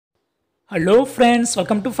Hello friends,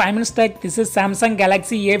 welcome to 5 Minutes Tech. This is Samsung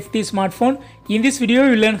Galaxy A50 smartphone. In this video,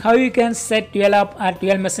 you will learn how you can set dual app or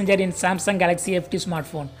dual messenger in Samsung Galaxy A50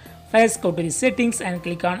 smartphone. First, go to the settings and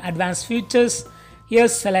click on advanced features. Here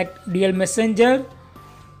select dual messenger.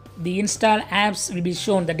 The installed apps will be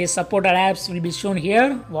shown, that is supported apps will be shown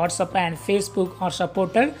here. WhatsApp and Facebook are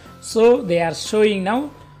supported, so they are showing now.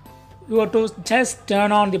 You have to just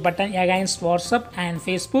turn on the button against WhatsApp and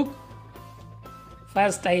Facebook.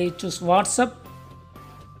 First I choose WhatsApp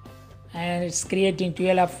and it's creating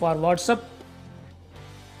dual app for WhatsApp.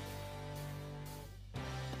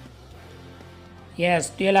 Yes,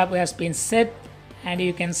 dual app has been set and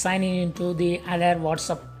you can sign in into the other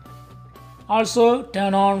WhatsApp. Also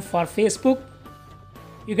turn on for Facebook.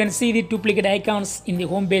 You can see the duplicate icons in the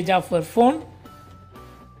home page of your phone.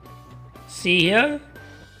 See here.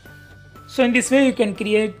 So in this way you can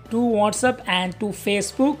create two WhatsApp and two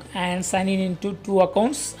Facebook and sign in into two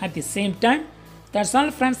accounts at the same time. That's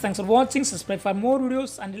all friends. Thanks for watching. Subscribe for more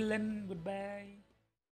videos. Until then, goodbye.